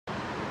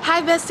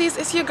Hi besties,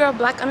 it's your girl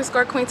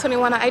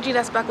Black_Queen21 on IG.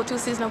 That's Black with 2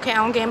 C's, no K.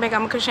 I'm gangbang.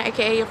 I'm a Christian,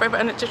 aka your favorite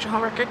unofficial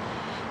homeworker,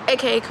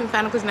 aka Queen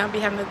Final, because now I be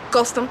having to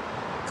ghost them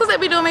because they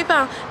be doing me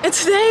foul. And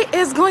today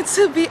is going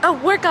to be a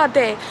workout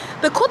day.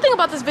 The cool thing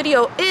about this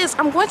video is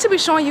I'm going to be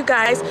showing you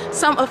guys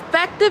some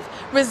effective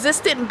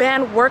resistant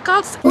band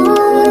workouts.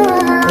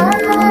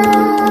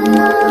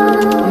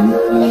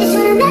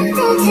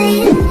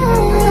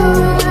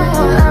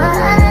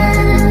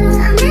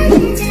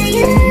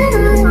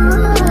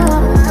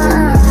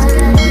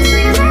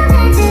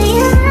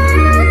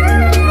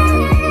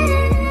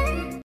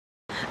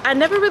 I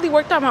never really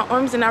worked out my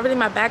arms and not really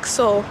my back,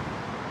 so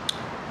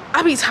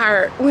I be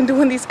tired when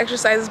doing these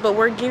exercises, but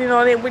we're getting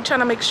on it. We're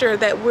trying to make sure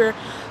that we're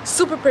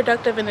super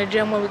productive in the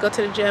gym when we go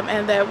to the gym,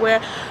 and that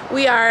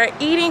we are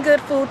eating good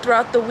food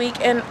throughout the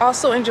week and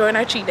also enjoying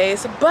our cheat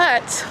days.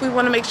 But we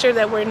want to make sure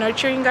that we're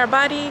nurturing our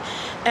body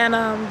and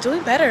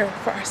doing better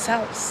for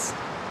ourselves,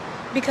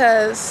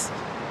 because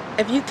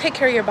if you take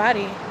care of your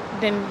body,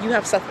 then you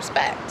have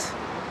self-respect.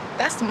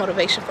 That's the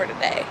motivation for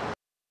today.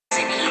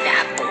 Isn't he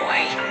that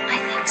boy? I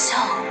think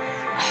so.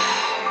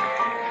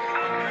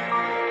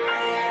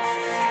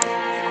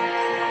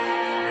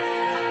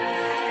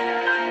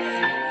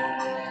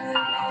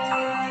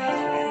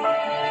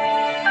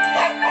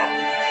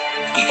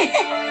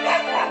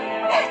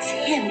 That's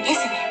him, isn't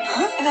it?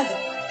 Huh?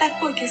 That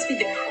boy gives me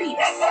the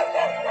creeps.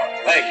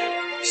 Hey,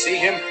 you see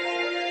him?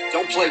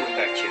 Don't play with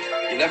that kid.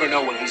 You never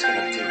know what he's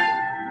gonna do.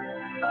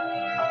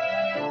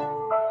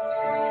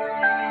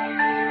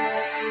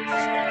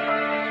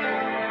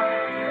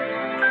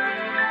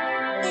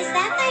 Is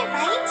that my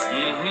right?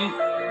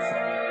 Mm-hmm.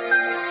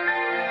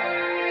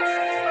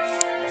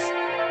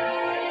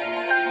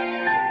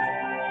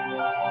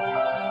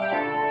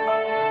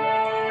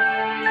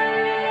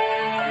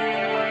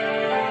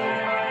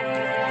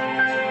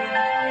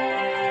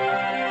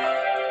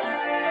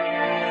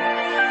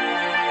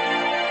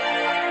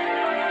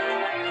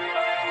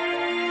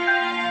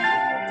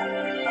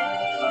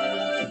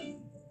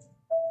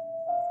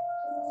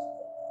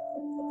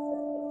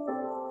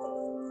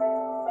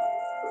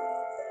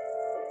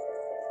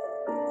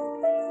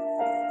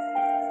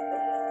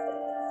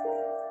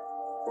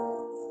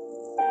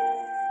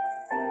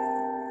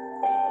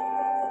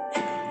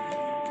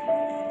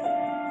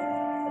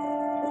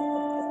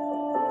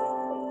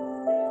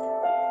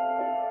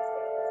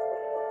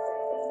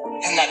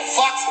 And that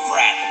fox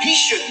brat, he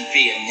shouldn't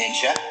be a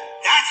ninja.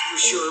 That's for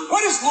sure.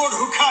 What is Lord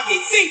Hokage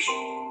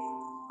thinking?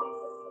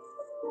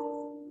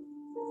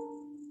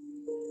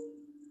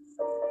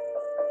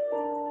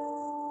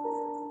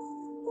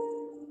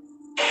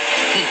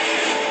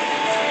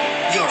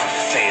 You're a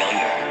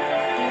failure.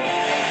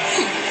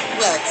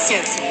 Well, it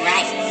serves him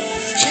right.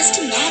 Just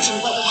imagine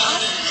what would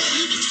happen if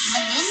he became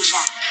a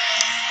ninja.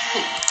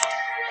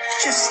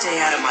 Just stay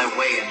out of my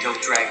way and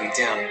don't drag me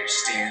down,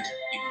 understand?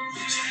 You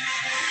loser.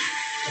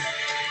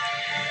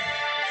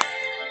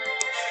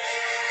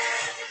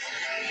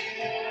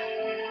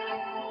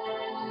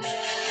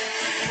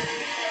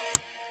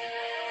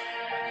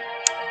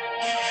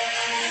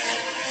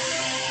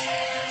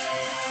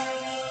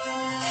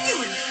 You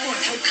and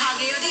Lord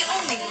Hokage are the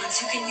only ones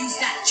who can use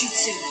that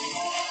jutsu.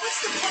 What's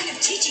the point of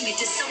teaching it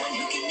to someone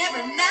who can never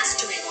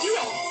master it? You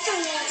old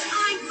fools!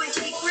 I'm going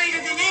to be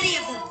greater than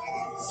any of them.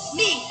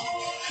 Me,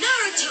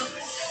 Naruto,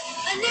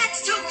 the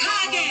next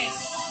Hokage,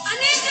 a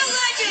ninja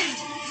legend!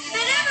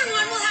 And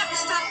everyone will have to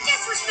stop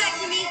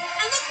disrespecting me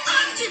and look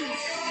up to me.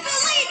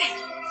 Believe it!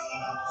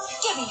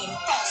 Giving him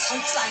false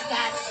hopes like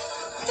that,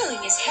 filling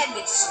his head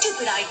with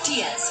stupid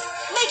ideas,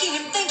 making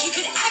him think he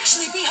could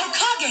actually be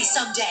Hokage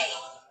someday.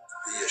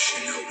 Be a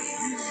shinobi,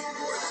 you need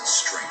more than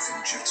strength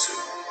and jutsu.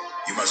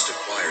 You must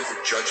acquire the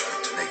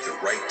judgment to make the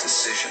right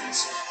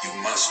decisions. You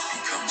must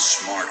become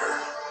smarter.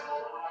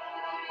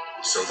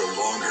 So the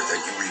longer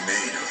that you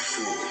remain a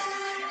fool,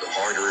 the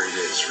harder it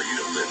is for you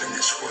to live in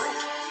this world.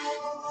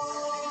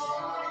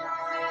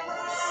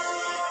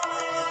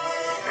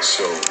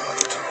 So,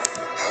 Naruto,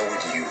 how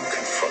would you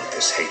confront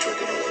this hatred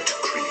in order to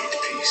create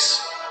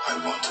peace? I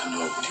want to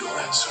know what your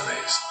answer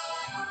is.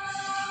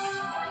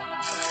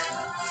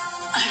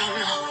 I don't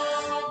know.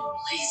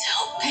 Please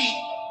help me.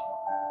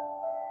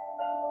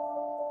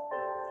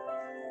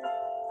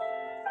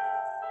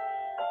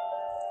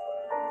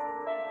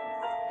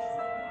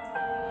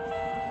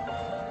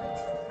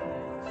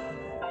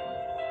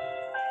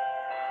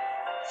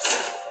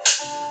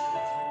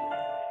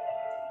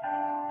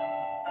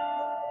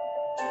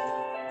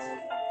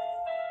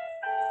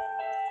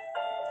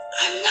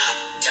 I'm not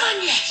done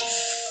yet.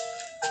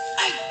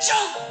 I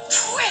don't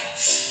quit,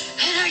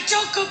 and I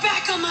don't go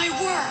back on my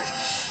word.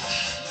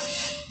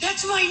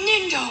 That's my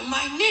ninja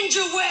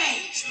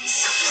way.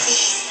 So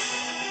please,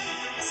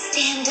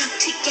 stand up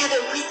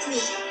together with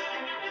me,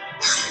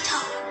 Naruto.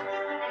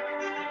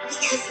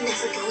 Because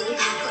never going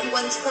back on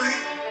one's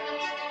word,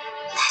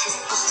 that is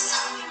also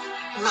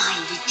my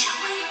ninja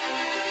way.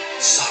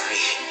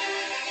 Sorry,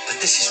 but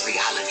this is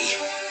reality.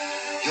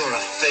 You're a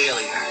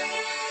failure.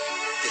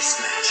 This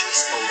match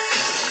is over.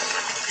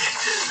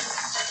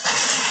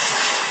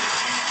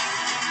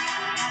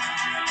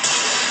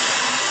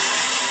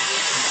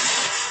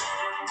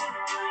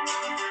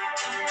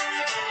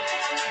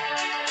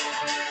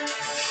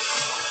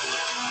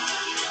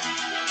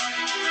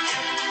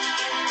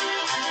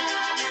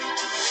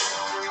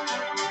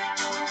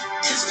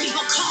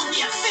 They'll call me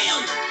a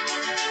failure.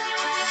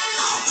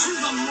 I'll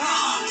prove them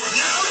wrong.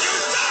 Now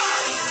you're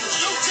done!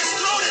 You just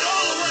thrown it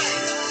all away!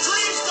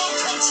 Dreams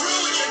don't come true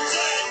when you're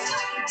dead!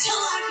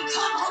 Until I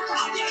become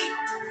Hokage,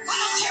 I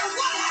don't care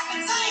what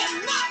happens, I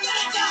am not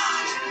gonna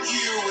die!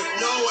 You with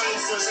no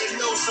answers and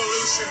no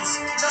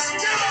solutions. Just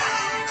give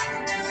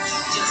up!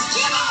 Just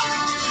give up!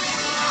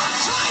 I'm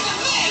trying to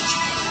make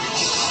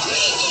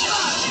me give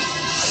up!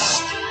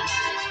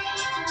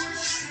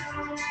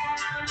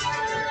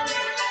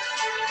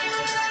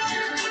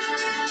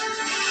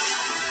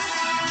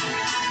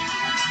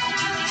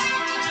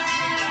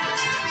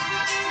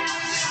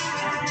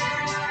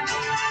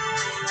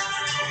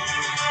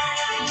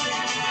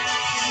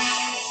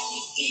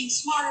 If being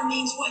smarter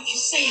means what you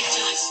say it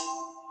does,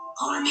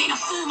 I'll remain a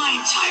fool my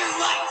entire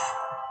life.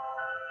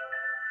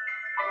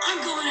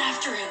 I'm going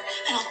after him,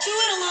 and I'll do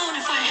it alone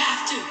if I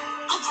have to.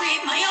 I'll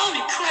create my own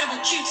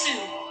incredible jutsu.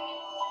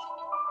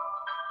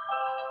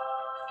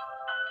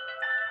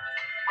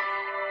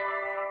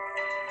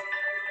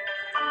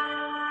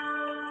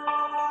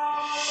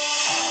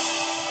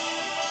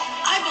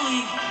 I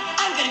believe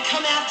I'm gonna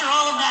come after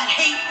all of that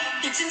hate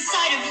that's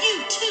inside of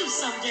you too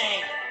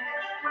someday.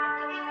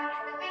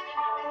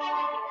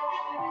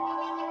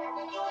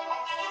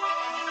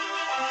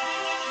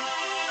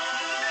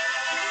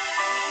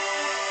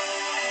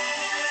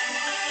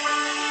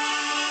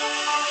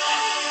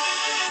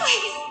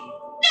 Please,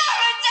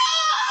 Naruto!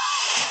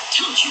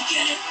 Don't you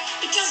get it?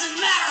 It doesn't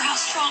matter how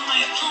strong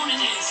my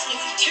opponent is. If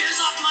he tears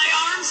off my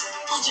arms,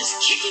 I'll just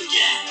kick him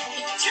dead.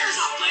 If he tears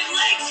off my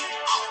legs,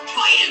 I'll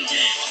bite him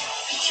dead.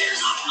 If he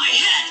tears off my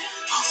head,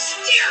 I'll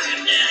stare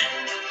him dead.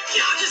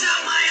 Gouges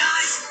out my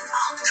eyes,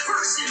 I'll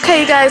curse him.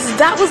 Okay, guys,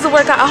 that was the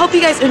workout. I hope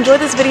you guys enjoyed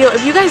this video.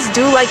 If you guys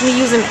do like me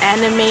using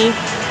anime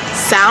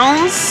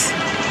sounds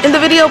in the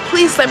video,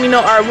 please let me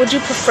know. Or would you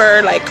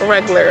prefer like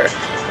regular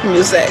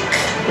music,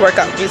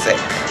 workout music?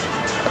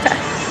 Okay.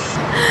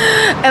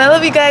 And I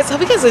love you guys.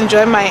 Hope you guys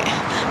enjoy my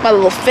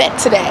little fit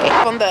today.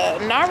 On the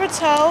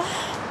Naruto,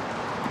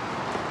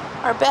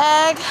 our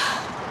bag,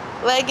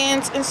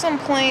 leggings, and some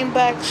plain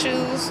black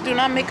shoes. Do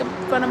not make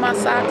fun of my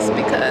socks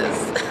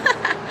because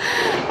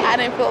I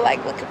didn't feel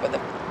like looking for the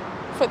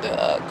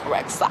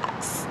correct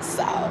socks.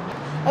 So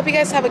hope you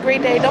guys have a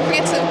great day. Don't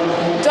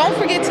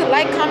forget to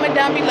like, comment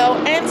down below,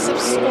 and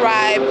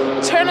subscribe.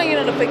 Turn on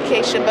your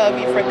notification bell if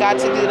you forgot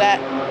to do that.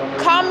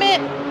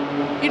 Comment.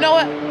 You know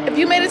what? If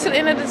you made it to the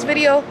end of this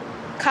video,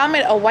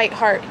 comment a white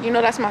heart. You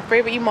know that's my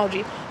favorite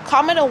emoji.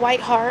 Comment a white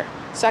heart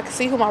so I can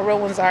see who my real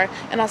ones are.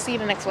 And I'll see you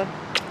in the next one.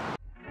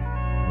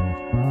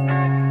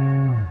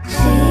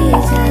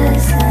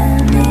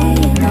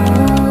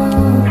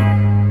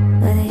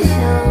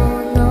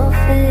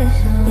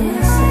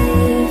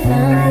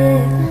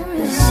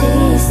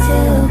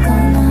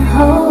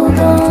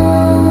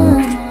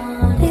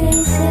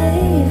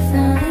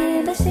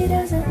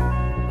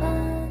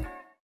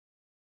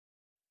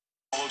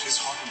 Followed his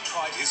heart and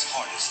tried his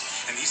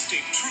hardest, and he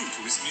stayed true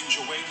to his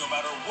ninja way no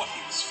matter what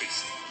he was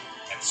facing.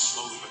 And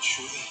slowly but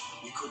surely,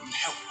 we couldn't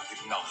help but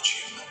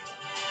acknowledge him.